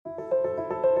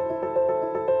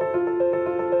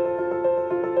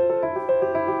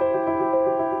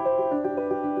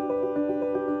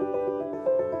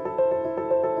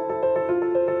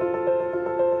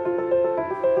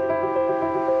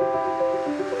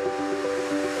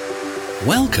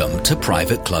Welcome to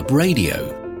Private Club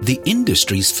Radio, the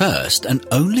industry's first and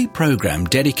only program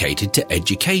dedicated to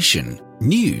education,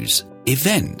 news,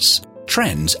 events,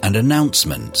 trends and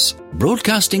announcements.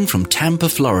 Broadcasting from Tampa,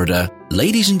 Florida,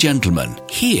 ladies and gentlemen,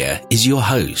 here is your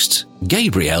host,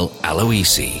 Gabriel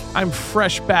Aloisi. I'm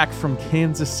fresh back from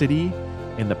Kansas City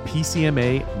in the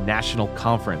PCMA National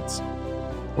Conference,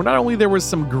 where not only there was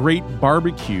some great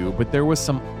barbecue, but there was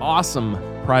some awesome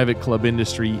private club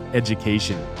industry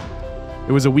education.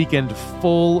 It was a weekend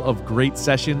full of great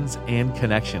sessions and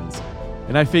connections.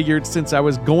 And I figured since I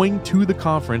was going to the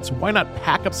conference, why not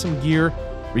pack up some gear,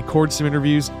 record some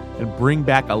interviews, and bring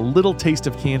back a little taste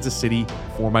of Kansas City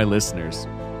for my listeners.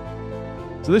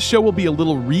 So this show will be a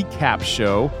little recap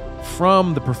show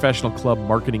from the Professional Club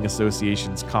Marketing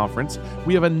Association's conference.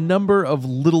 We have a number of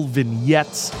little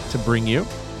vignettes to bring you.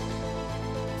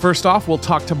 First off, we'll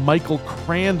talk to Michael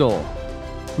Crandall,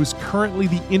 who's currently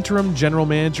the interim general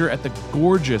manager at the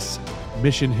gorgeous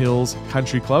Mission Hills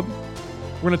Country Club.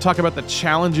 We're going to talk about the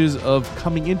challenges of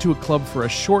coming into a club for a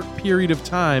short period of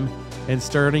time and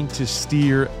starting to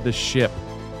steer the ship,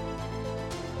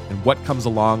 and what comes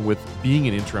along with being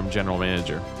an interim general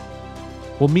manager.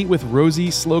 We'll meet with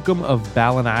Rosie Slocum of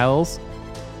Ballin Isles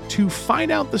to find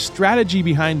out the strategy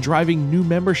behind driving new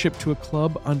membership to a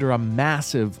club under a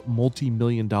massive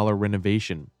multi-million-dollar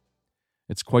renovation.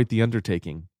 It's quite the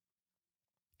undertaking.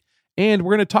 And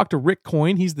we're going to talk to Rick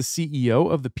Coyne, he's the CEO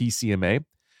of the PCMA,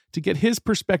 to get his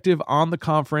perspective on the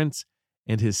conference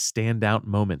and his standout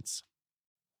moments.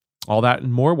 All that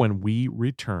and more when we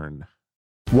return.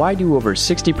 Why do over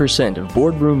 60% of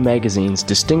Boardroom Magazine's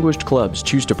distinguished clubs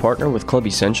choose to partner with Club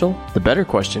Essential? The better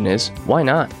question is, why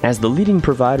not? As the leading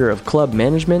provider of club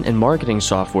management and marketing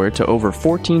software to over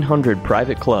 1,400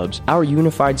 private clubs, our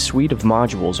unified suite of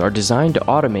modules are designed to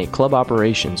automate club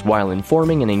operations while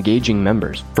informing and engaging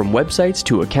members. From websites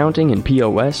to accounting and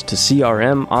POS to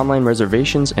CRM, online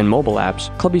reservations, and mobile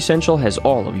apps, Club Essential has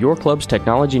all of your club's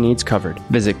technology needs covered.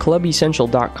 Visit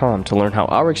clubessential.com to learn how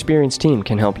our experienced team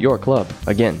can help your club.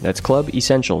 Again, that's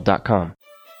clubessential.com.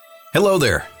 Hello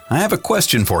there. I have a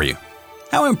question for you.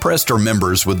 How impressed are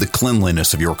members with the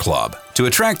cleanliness of your club? To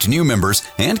attract new members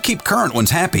and keep current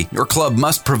ones happy, your club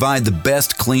must provide the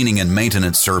best cleaning and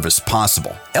maintenance service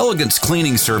possible. Elegance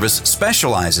Cleaning Service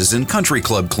specializes in country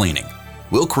club cleaning.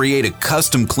 We'll create a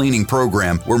custom cleaning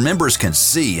program where members can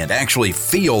see and actually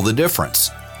feel the difference.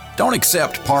 Don't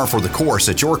accept par for the course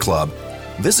at your club.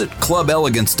 Visit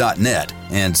clubelegance.net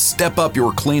and step up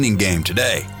your cleaning game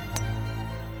today.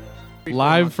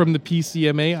 Live from the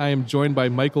PCMA, I am joined by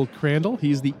Michael Crandall.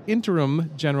 He's the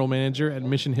interim general manager at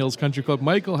Mission Hills Country Club.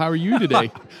 Michael, how are you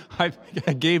today?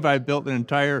 Gabe, I built an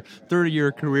entire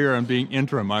 30-year career on being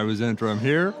interim. I was interim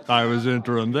here. I was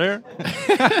interim there.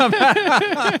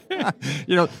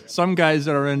 Some guys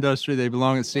in our industry, they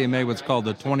belong at CMA, what's called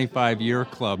the 25-year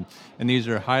club. And these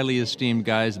are highly esteemed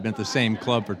guys who've been at the same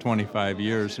club for 25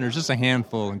 years. And there's just a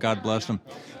handful, and God bless them.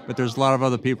 But there's a lot of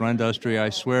other people in the industry, I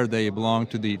swear they belong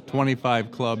to the 25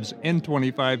 clubs in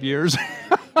 25 years.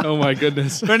 Oh, my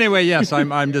goodness. But anyway, yes,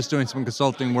 I'm just doing some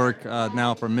consulting work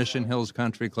now for Mission Hills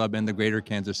Country Club in the greater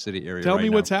Kansas City area. Tell me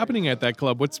now. What's happening at that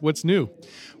club. What's new?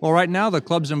 Well, right now the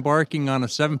club's embarking on a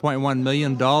 $7.1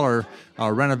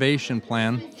 million renovation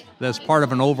plan. That's part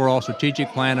of an overall strategic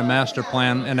plan, a master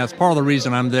plan, and that's part of the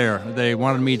reason I'm there. They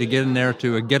wanted me to get in there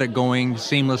to get it going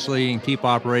seamlessly and keep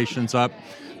operations up.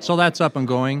 So that's up and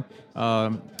going.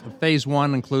 Phase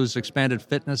one includes expanded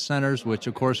fitness centers, which,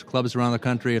 of course, clubs around the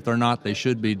country, if they're not, they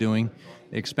should be doing.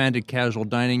 Expanded casual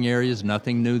dining areas,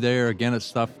 nothing new there. Again, it's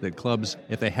stuff that clubs,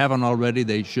 if they haven't already,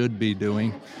 they should be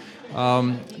doing.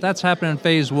 That's happening in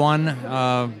phase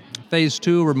one. Phase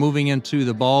two, we're moving into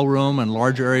the ballroom and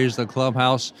larger areas of the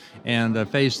clubhouse. And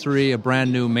phase three, a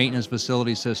brand new maintenance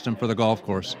facility system for the golf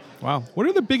course. Wow. What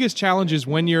are the biggest challenges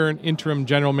when you're an interim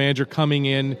general manager coming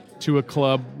in to a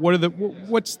club?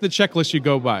 What's the checklist you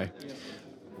go by?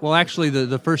 Well, actually,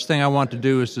 the first thing I want to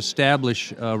do is to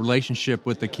establish a relationship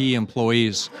with the key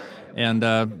employees. And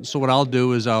so what I'll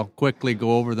do is I'll quickly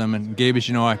go over them. And Gabe, as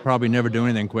you know, I probably never do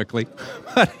anything quickly.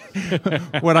 But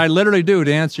what I literally do,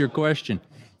 to answer your question,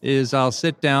 is I'll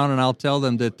sit down and I'll tell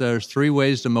them that there's 3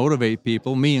 ways to motivate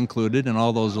people, me included, and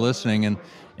all those listening.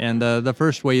 And the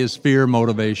first way is fear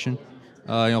motivation,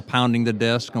 pounding the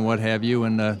desk and what have you.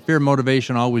 And fear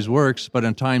motivation always works, but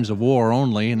in times of war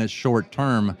only, and it's short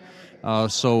term.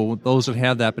 So those that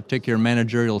have that particular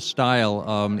managerial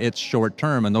style, it's short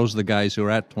term, and those are the guys who are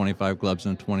at 25 clubs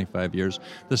in 25 years.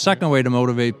 The second way to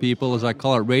motivate people is I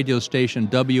call it radio station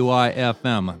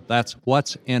WIFM. That's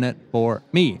what's in it for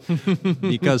me.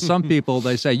 Because some people,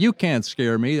 they say, you can't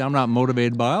scare me. I'm not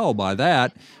motivated by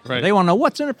that. Right. They want to know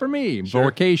what's in it for me. Sure.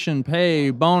 Vacation, pay,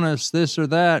 bonus, this or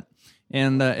that.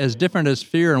 And as different as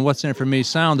fear and what's in it for me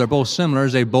sound, they're both similar.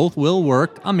 They both will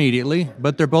work immediately,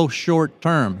 but they're both short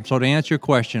term. So to answer your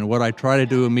question, what I try to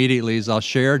do immediately is I'll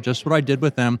share just what I did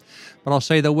with them, but I'll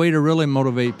say the way to really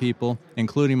motivate people,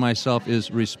 including myself,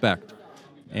 is respect.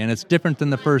 And it's different than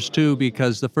the first two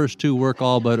because the first two work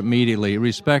all but immediately.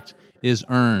 Respect is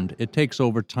earned. It takes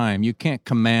over time. You can't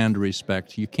command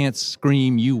respect. You can't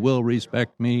scream, you will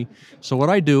respect me. So what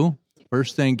I do,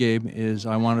 first thing, Gabe, is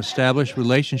I want to establish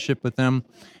relationship with them,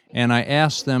 and I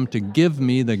ask them to give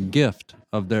me the gift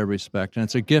of their respect. And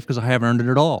it's a gift because I haven't earned it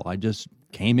at all. I just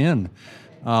came in.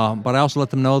 But I also let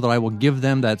them know that I will give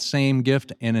them that same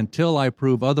gift, and until I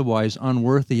prove otherwise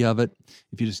unworthy of it,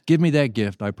 if you just give me that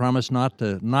gift, I promise not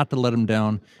to let them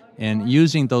down. And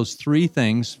using those three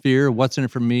things, fear, what's in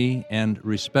it for me, and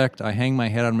respect, I hang my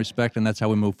head on respect, and that's how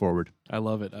we move forward. I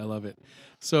love it. I love it.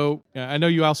 So I know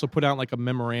you also put out like a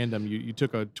memorandum. You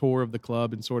took a tour of the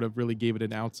club and sort of really gave it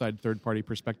an outside third-party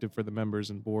perspective for the members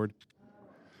and board.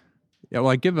 Yeah,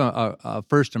 well, I give a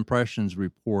first impressions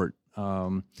report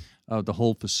of the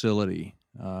whole facility.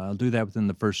 I'll do that within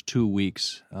the first 2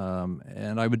 weeks.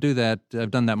 And I would do that.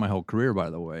 I've done that my whole career, by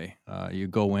the way. You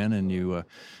go in and you,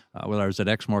 I was at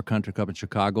Exmoor Country Club in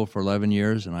Chicago for 11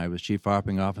 years, and I was chief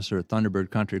operating officer at Thunderbird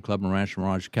Country Club in Rancho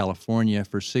Mirage, California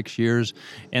for 6 years.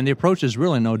 And the approach is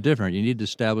really no different. You need to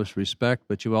establish respect,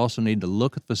 but you also need to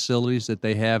look at facilities that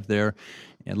they have there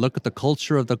and look at the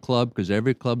culture of the club, because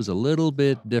every club is a little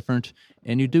bit different.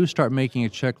 And you do start making a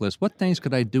checklist. What things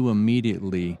could I do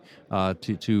immediately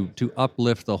to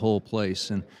uplift the whole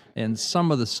place? And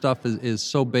some of the stuff is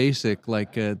so basic,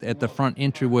 like at the front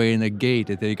entryway in the gate,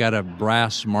 if they got a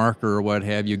brass marker or what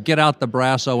have you, get out the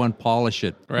Brasso and polish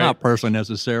it. Right. Not personally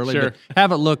necessarily, Sure. but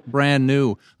have it look brand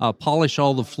new. Polish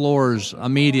all the floors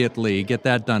immediately. Get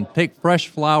that done. Take fresh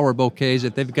flower bouquets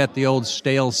if they've got the old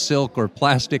stale silk or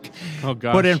plastic. Oh,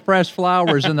 gosh. Put in fresh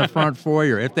flowers in the front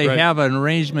foyer. If they Right. have an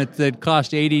arrangement that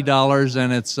costs $80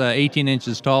 and it's 18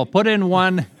 inches tall, put in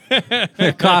one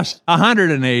that costs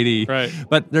 $180. Right.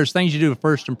 But there's things you do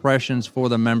first impressions for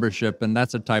the membership, and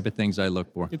that's the type of things I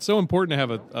look for. It's so important to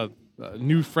have a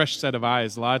new, fresh set of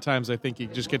eyes. A lot of times I think you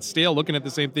just get stale looking at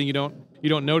the same thing. You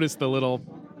don't notice the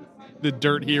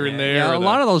dirt here and there. Yeah, a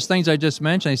lot of those things I just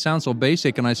mentioned, they sound so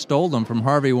basic, and I stole them from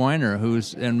Harvey Weiner,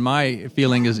 who's, in my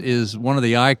feeling, is one of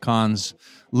the icons,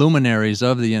 luminaries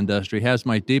of the industry, has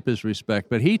my deepest respect.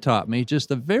 But he taught me just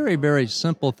the very, very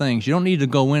simple things. You don't need to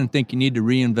go in and think you need to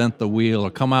reinvent the wheel or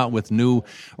come out with new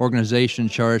organization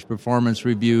charts, performance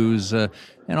reviews, and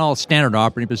all standard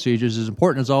operating procedures. As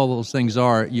important as all those things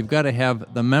are, you've got to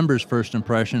have the members' first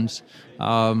impressions.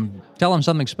 Tell them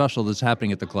something special that's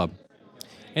happening at the club.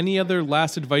 Any other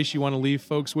last advice you want to leave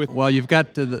folks with? Well, you've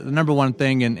got the number one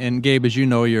thing, and Gabe, as you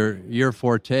know, your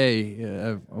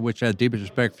forte, which I have deepest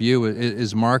respect for you,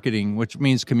 is marketing, which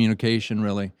means communication,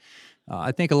 really.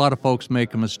 I think a lot of folks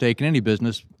make a mistake in any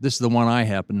business. This is the one I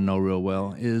happen to know real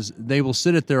well, is they will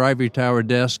sit at their ivory tower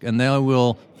desk and they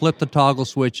will flip the toggle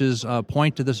switches,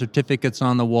 point to the certificates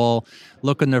on the wall,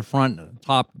 look in their front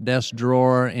top desk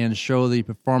drawer and show the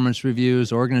performance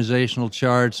reviews, organizational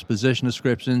charts, position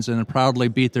descriptions, and proudly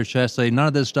beat their chest, say, none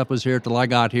of this stuff was here till I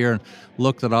got here, and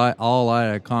look at all I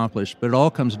accomplished. But it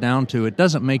all comes down to it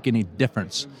doesn't make any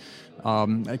difference.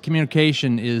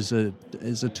 Communication is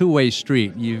a two-way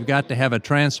street. You've got to have a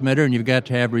transmitter and you've got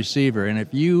to have a receiver. And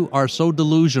if you are so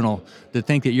delusional to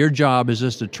think that your job is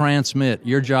just to transmit,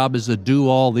 your job is to do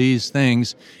all these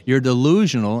things, you're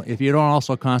delusional if you don't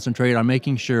also concentrate on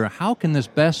making sure how can this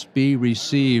best be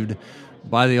received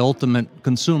by the ultimate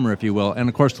consumer, if you will. And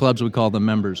of course, clubs, we call them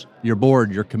members, your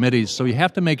board, your committees. So you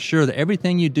have to make sure that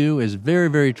everything you do is very,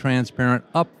 very transparent,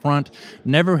 upfront.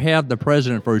 Never have the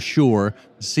president, for sure,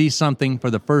 see something for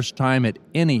the first time at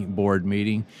any board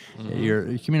meeting. Mm-hmm.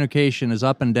 Your communication is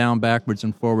up and down, backwards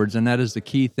and forwards, and that is the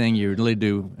key thing you really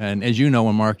do. And as you know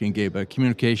in marketing, Gabe,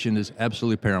 communication is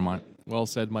absolutely paramount. Well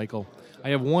said, Michael. I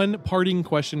have one parting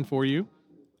question for you.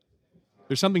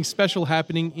 There's something special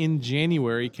happening in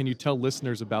January. Can you tell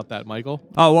listeners about that, Michael?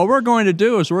 Oh, what we're going to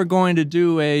do is we're going to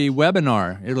do a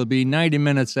webinar. It'll be 90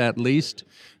 minutes at least,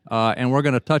 and we're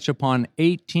going to touch upon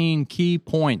 18 key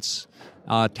points,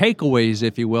 takeaways,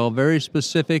 if you will, very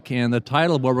specific. And the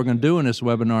title of what we're going to do in this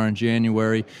webinar in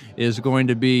January is going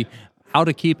to be How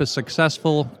to Keep a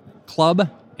Successful Club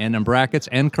and in brackets,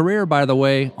 and career, by the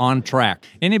way, on track.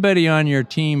 Anybody on your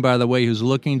team, by the way, who's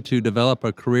looking to develop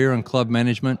a career in club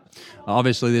management,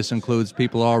 obviously this includes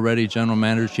people already, general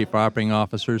managers, chief operating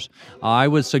officers. I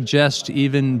would suggest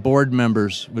even board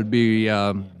members would be,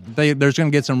 there's going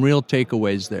to get some real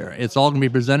takeaways there. It's all going to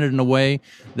be presented in a way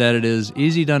that it is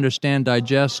easy to understand,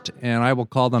 digest, and I will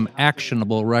call them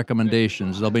actionable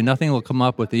recommendations. There'll be nothing that will come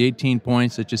up with the 18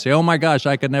 points that you say, oh my gosh,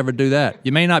 I could never do that.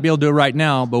 You may not be able to do it right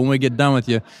now, but when we get done with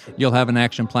you, you'll have an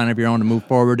action plan of your own to move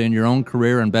forward in your own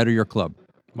career and better your club.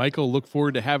 Michael, look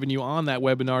forward to having you on that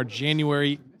webinar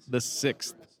January the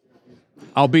 6th.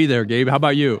 I'll be there, Gabe. How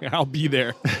about you? I'll be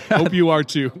there. Hope you are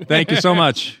too. Thank you so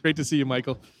much. Great to see you,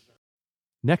 Michael.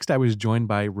 Next, I was joined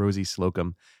by Rosie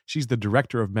Slocum. She's the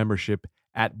Director of Membership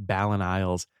at Ballin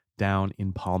Isles down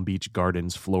in Palm Beach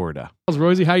Gardens, Florida.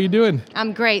 Rosie, how you doing?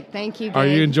 I'm great. Thank you, Gabe. Are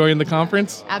you enjoying the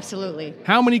conference? Absolutely.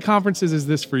 How many conferences is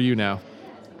this for you now?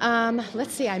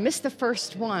 Let's see. I missed the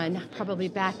first one probably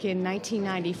back in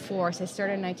 1994. So I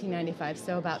started in 1995.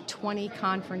 So about 20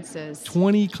 conferences.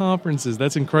 20 conferences.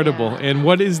 That's incredible. Yeah. And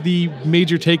what is the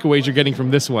major takeaways you're getting from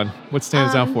this one? What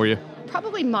stands out for you?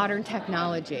 Probably modern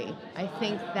technology. I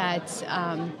think that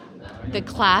the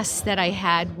class that I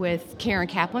had with Karen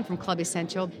Kaplan from Club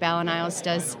Essential, Ballin Isles,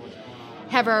 does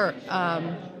have our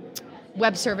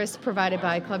web service provided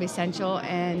by Club Essential,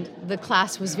 and the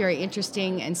class was very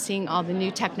interesting, and seeing all the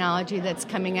new technology that's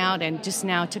coming out, and just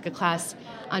now took a class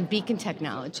on beacon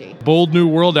technology. Bold new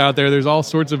world out there. There's all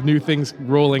sorts of new things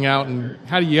rolling out, and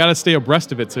you got to stay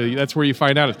abreast of it. So that's where you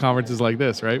find out at conferences like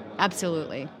this, right?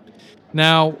 Absolutely.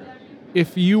 Now,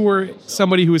 if you were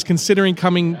somebody who was considering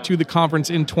coming to the conference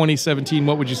in 2017,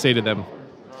 what would you say to them?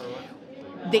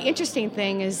 The interesting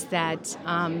thing is that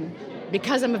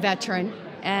because I'm a veteran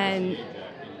and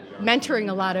mentoring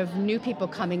a lot of new people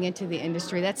coming into the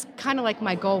industry, that's kind of like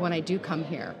my goal when I do come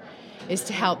here, is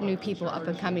to help new people up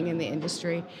and coming in the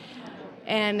industry.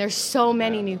 And there's so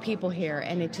many new people here,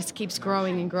 and it just keeps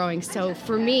growing and growing. So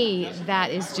for me, that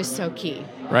is just so key.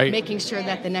 Right. Making sure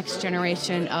that the next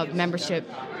generation of membership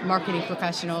marketing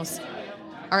professionals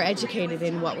are educated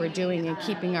in what we're doing and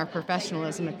keeping our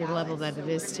professionalism at the level that it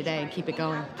is today and keep it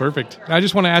going. Perfect. I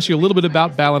just want to ask you a little bit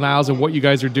about Ballin Isles and what you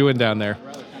guys are doing down there.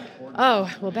 Oh,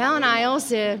 well, Ballin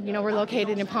Isles, we're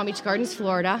located in Palm Beach Gardens,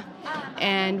 Florida,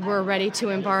 and we're ready to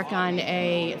embark on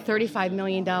a $35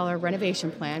 million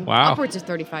renovation plan. Wow. Upwards of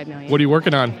 $35 million. What are you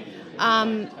working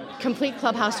on? Complete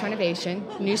clubhouse renovation,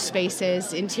 new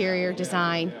spaces, interior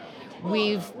design.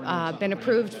 We've been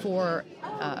approved for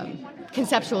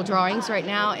conceptual drawings right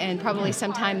now, and probably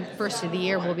sometime first of the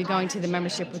year we'll be going to the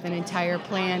membership with an entire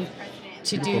plan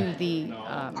to do the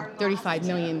 $35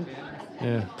 million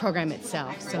program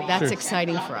itself. So that's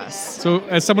exciting for us. So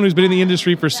as someone who's been in the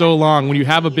industry for so long, when you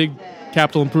have a big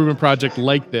capital improvement project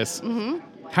like this,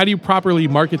 how do you properly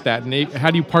market that, and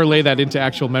how do you parlay that into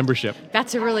actual membership?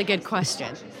 That's a really good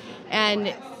question.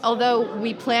 And although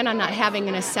we plan on not having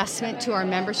an assessment to our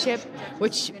membership,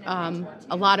 which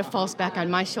a lot of falls back on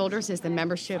my shoulders as the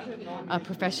membership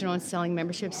professional in selling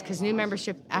memberships, because new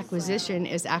membership acquisition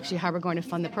is actually how we're going to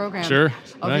fund the program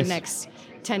over the next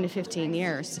 10 to 15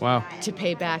 years to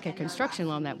pay back a construction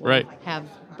loan that we'll have.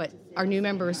 But our new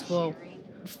members will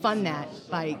fund that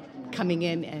by coming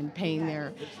in and paying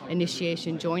their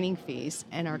initiation joining fees,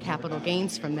 and our capital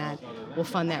gains from that will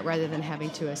fund that rather than having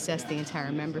to assess the entire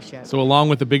membership. So along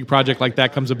with a big project like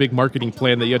that comes a big marketing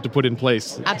plan that you have to put in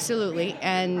place. Absolutely.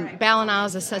 And Ballin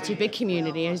Isles is such a big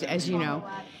community, as you know.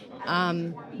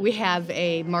 We have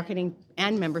a marketing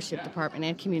and membership department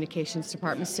and communications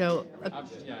department, so a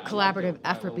collaborative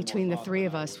effort between the three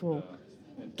of us will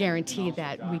guarantee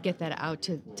that we get that out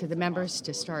to the members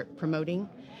to start promoting.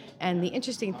 And the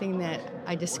interesting thing that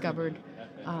I discovered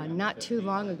not too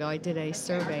long ago, I did a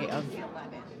survey of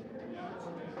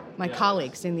my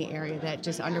colleagues in the area that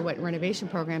just underwent renovation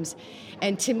programs.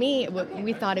 And to me,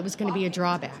 we thought it was going to be a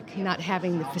drawback, not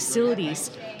having the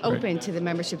facilities open to the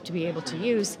membership to be able to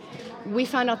use. We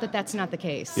found out that that's not the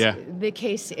case. Yeah. The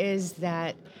case is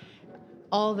that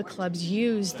all the clubs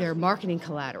use their marketing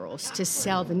collaterals to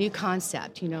sell the new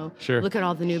concept, Look at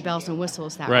all the new bells and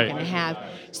whistles that we're going to have.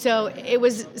 So it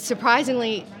was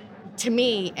surprisingly to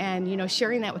me, and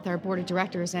sharing that with our board of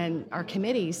directors and our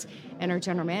committees and our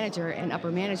general manager and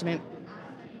upper management,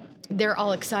 they're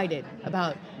all excited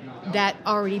about that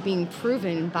already being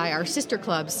proven by our sister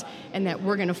clubs, and that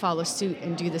we're going to follow suit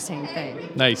and do the same thing.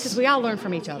 Nice. Because we all learn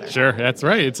from each other. Sure, that's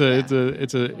right. It's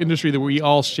a industry that we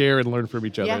all share and learn from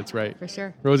each other. That's right. For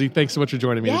sure. Rosie, thanks so much for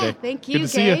joining me today. Thank you, Good to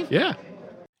see you. Gabe. Yeah.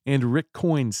 And Rick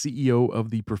Coyne, CEO of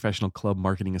the Professional Club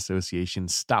Marketing Association,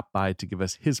 stopped by to give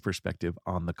us his perspective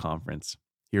on the conference.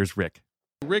 Here's Rick.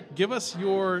 Rick, give us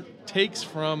your takes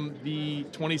from the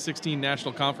 2016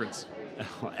 National Conference.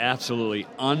 Absolutely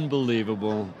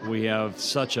unbelievable. We have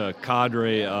such a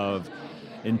cadre of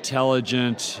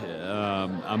intelligent,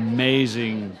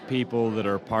 amazing people that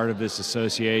are part of this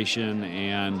association,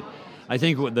 and I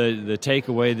think what the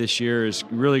takeaway this year is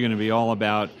really going to be all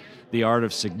about the art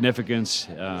of significance,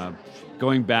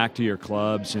 going back to your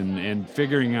clubs and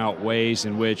figuring out ways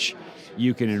in which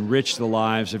you can enrich the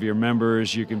lives of your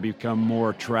members, you can become more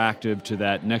attractive to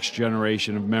that next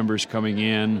generation of members coming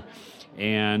in,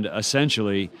 and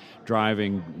essentially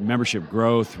driving membership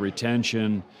growth,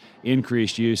 retention,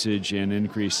 increased usage, and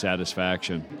increased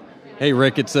satisfaction. Hey,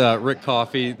 Rick, it's Rick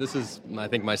Coffey. This is, I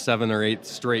think, my 7th or 8th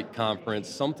straight conference.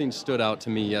 Something stood out to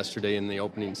me yesterday in the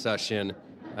opening session.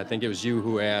 I think it was you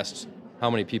who asked how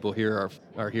many people here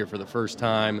are here for the first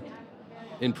time.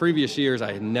 In previous years,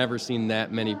 I had never seen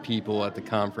that many people at the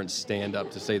conference stand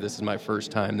up to say, this is my first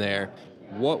time there.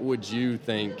 What would you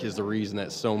think is the reason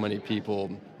that so many people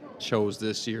chose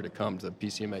this year to come to the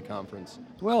PCMA conference?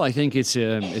 Well, I think it's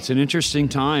an interesting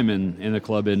time in the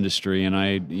club industry,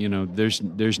 and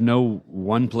there's no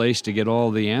one place to get all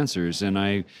the answers.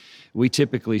 And we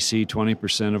typically see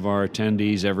 20% of our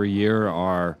attendees every year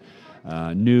are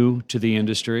new to the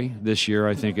industry. This year,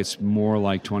 I think it's more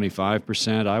like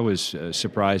 25%. I was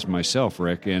surprised myself,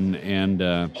 Rick, and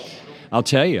I'll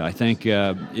tell you, I think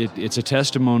it's a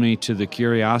testimony to the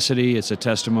curiosity. It's a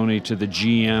testimony to the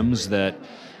GMs that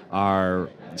are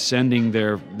sending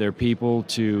their people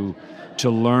to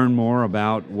learn more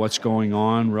about what's going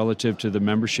on relative to the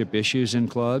membership issues in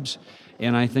clubs.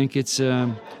 And I think it's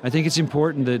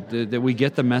important that we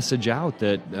get the message out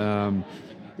that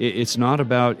it's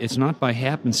not by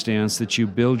happenstance that you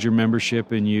build your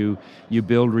membership and you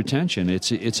build retention.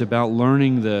 It's about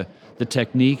learning the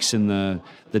techniques and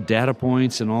the data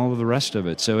points and all of the rest of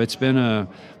it. So it's been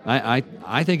I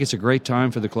think it's a great time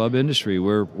for the club industry.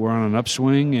 We're on an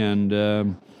upswing,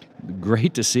 and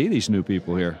great to see these new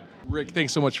people here. Rick,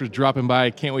 thanks so much for dropping by.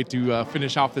 I can't wait to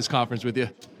finish off this conference with you.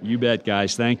 You bet,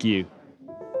 guys. Thank you.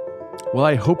 Well,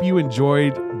 I hope you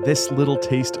enjoyed this little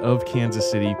taste of Kansas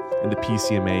City and the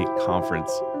PCMA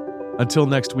conference. Until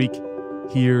next week,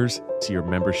 here's to your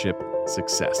membership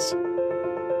success.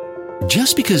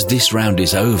 Just because this round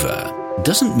is over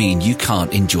doesn't mean you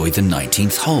can't enjoy the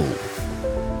 19th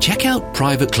hole. Check out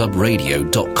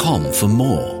privateclubradio.com for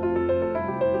more.